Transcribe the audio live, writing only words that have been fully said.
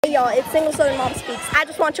Hey y'all, it's Single Southern Mom Speaks. I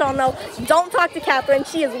just want y'all to know, don't talk to Catherine.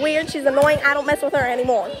 She is weird, she's annoying, I don't mess with her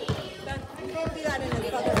anymore.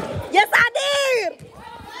 Yes, I did!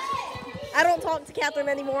 I don't talk to Catherine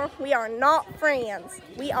anymore. We are not friends.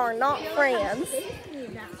 We are not friends.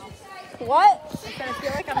 What? I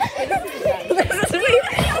feel like I'm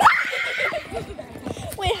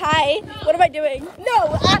Wait, hi. What am I doing?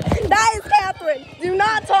 No, that is Catherine. Do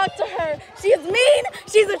not talk to her. She is mean,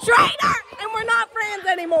 she's a traitor, and we're not friends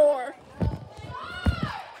anymore.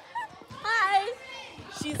 Hi.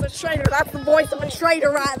 She's a traitor. That's the voice of a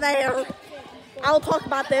traitor right there. I'll talk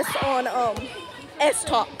about this on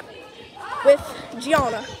S-Talk with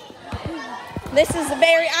Gianna.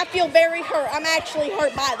 I feel very hurt. I'm actually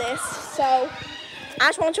hurt by this. So I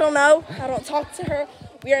just want you to know, I don't talk to her.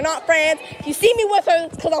 We are not friends. If you see me with her,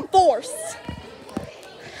 it's because I'm forced.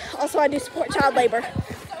 Also, I do support child labor,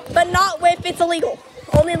 but not if it's illegal.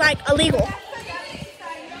 Only like illegal.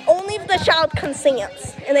 Only if the child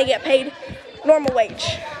consents and they get paid normal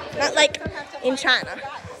wage. Not like in China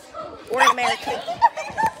or in America.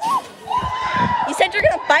 You said you're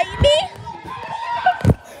gonna fight me?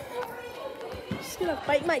 She's gonna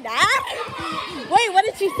fight my dad? Wait, what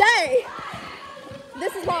did she say?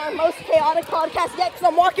 This is not our most chaotic podcast yet because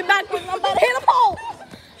I'm walking backwards and I'm about to hit a pole.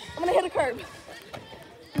 I'm gonna hit a curb.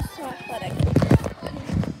 I'm so athletic.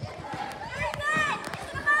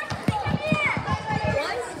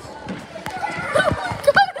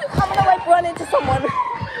 I'm gonna like run into someone.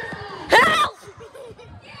 Help!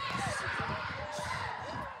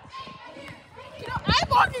 I'm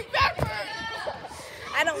walking backwards.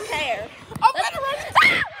 I don't care. I'm gonna run.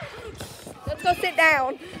 Let's go sit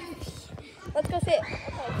down. Let's go sit. Okay,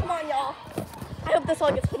 come on, y'all. I hope this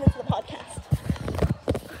all gets put into the podcast.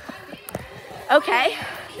 Okay.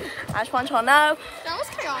 I just want y'all to know. That was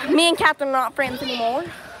chaotic. Me and Catherine are not friends anymore.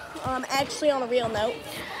 Actually, on a real note,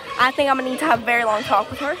 I think I'm going to need to have a very long talk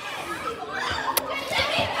with her. And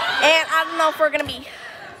I don't know if we're going to be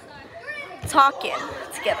talking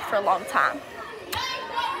together for a long time.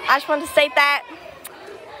 I just want to state that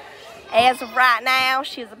as of right now,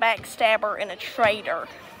 she is a backstabber and a traitor.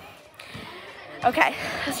 Okay,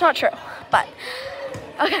 that's not true, but,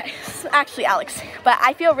 okay, actually, Alex, but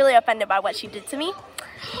I feel really offended by what she did to me,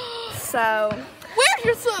 so. Where's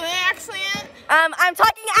your southern accent? I'm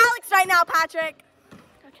talking to Alex right now, Patrick.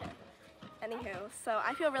 Okay, anywho, so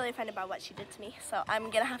I feel really offended by what she did to me, so I'm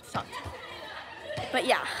gonna have to talk to her, but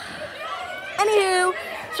yeah. Anywho,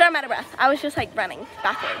 sorry I'm out of breath. I was just like running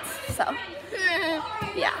backwards, so,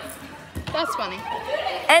 yeah. That's funny.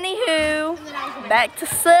 Anywho, back to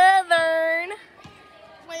Southern.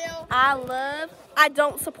 Well, I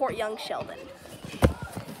don't support young Sheldon.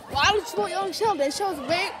 why would you support young Sheldon? It shows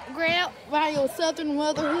great value of Southern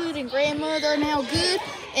motherhood and grandmother and how good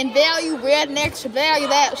and value rednecks should value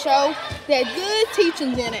that show. They had good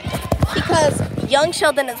teachings in it. Because young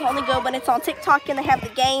Sheldon is only good when it's on TikTok and they have the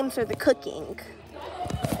games or the cooking.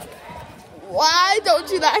 Why don't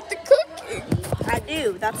you like the cooking? I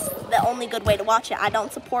do. That's the only good way to watch it. I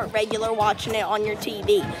don't support regular watching it on your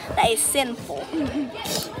TV. That is sinful.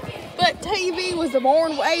 But TV was the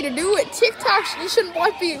born way to do it. TikTok, you shouldn't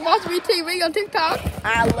watch me TV on TikTok.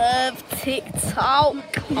 I love TikTok.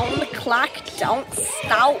 On the clock, don't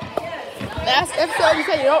stop. Last episode you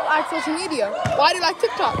said you don't like social media. Why do you like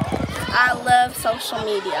TikTok? I love social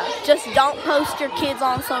media. Just don't post your kids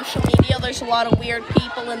on social media. There's a lot of weird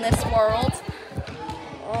people in this world.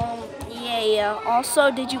 Yeah. Also,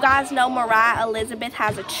 did you guys know Mariah Elizabeth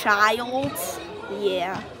has a child?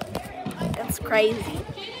 Yeah. That's crazy.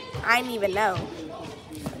 I didn't even know.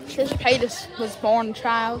 Trisha Paytas was born a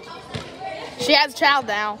child. She has a child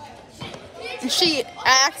now. And she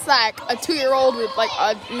acts like a 2-year-old with like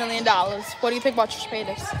 $1 million. What do you think about Trisha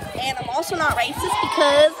Paytas? And I'm also not racist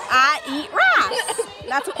because I eat rice.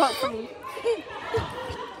 That's a quote from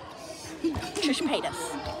Trisha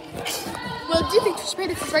Paytas. Well, do you think Trisha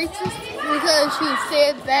Paytas is racist? Because she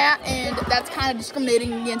said that and that's kind of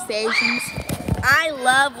discriminating against the Asians. I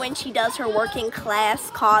love when she does her working class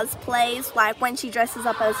cosplays, like when she dresses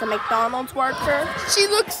up as a McDonald's worker. She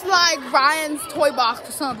looks like Ryan's Toy Box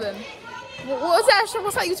or something. What's that show?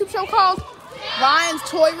 What's that YouTube show called? Ryan's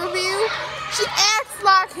Toy Review? She acts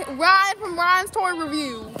like Ryan from Ryan's Toy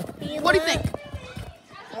Review. What do you think?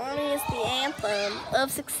 Mommy is the anthem of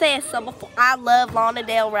success. So I love Lana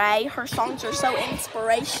Del Rey. Her songs are so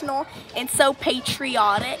inspirational and so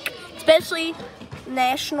patriotic, especially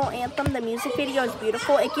National Anthem. The music video is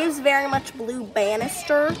beautiful. It gives very much Blue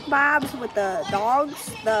Bannister vibes with the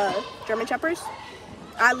dogs, the German Shepherds.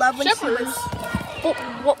 I love when she was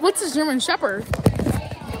What's a German Shepherd?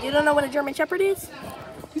 You don't know what a German Shepherd is?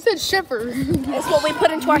 You said Shepard. It's what we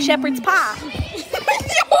put into our shepherd's pie. You put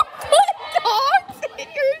dogs in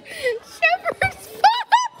your Shepherd's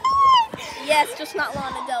pie. Yes, just not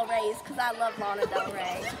Lana Del Rey's, because I love Lana Del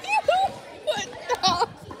Rey. You put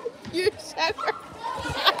dogs in your Shepherd's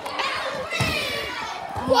pie.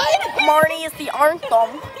 What? Marnie is the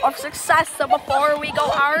anthem of success. So before we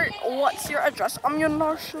go out, what's your address? I'm your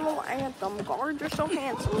national anthem. God, you're so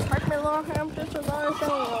handsome. Take me little Hampton to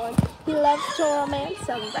the He loves to romance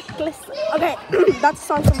and reckless. Okay, that's a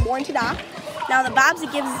song from Born to Die. Now the vibes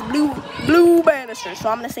it gives is blue banister. So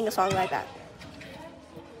I'm gonna sing a song like that.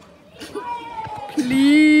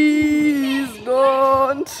 Please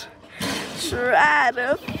don't try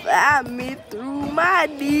to find me through my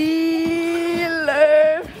dealer.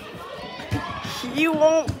 He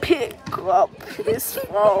won't pick up his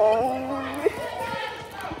phone.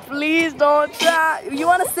 Please don't try. You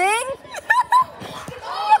want to sing?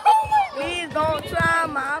 Please don't try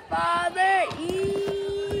my father either.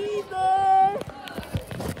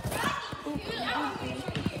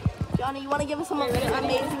 Johnny, you want to give us some of your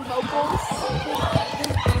amazing vocals?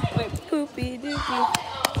 Poopy doopy.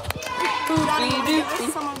 Johnny, you want to give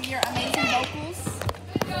us some of your amazing vocals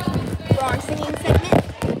for our singing segment?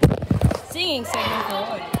 Singing segment for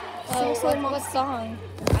what? What song?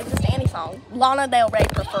 Just any song. Lana Del Rey,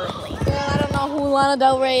 preferably. Girl, I don't know who Lana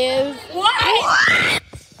Del Rey is. What?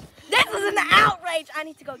 This is an outrage. I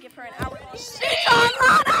need to go give her an outrage. She's on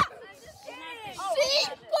Lana! She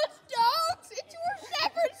puts dogs into her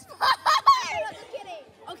Shepherd's pie. I'm kidding.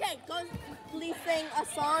 Okay, go please sing a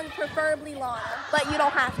song, preferably Lana, but you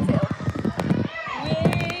don't have to.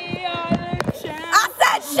 We are the champions. I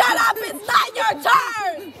said shut up, it's not your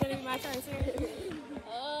turn! It's my turn, seriously.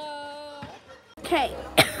 Okay.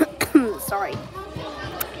 Sorry.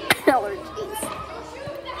 Allergies.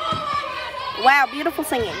 Wow, beautiful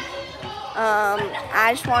singing.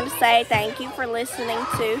 I just want to say thank you for listening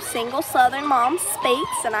to Single Southern Mom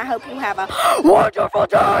Speaks, and I hope you have a wonderful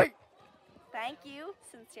day. Thank you.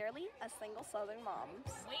 Sincerely, a Single Southern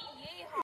Moms.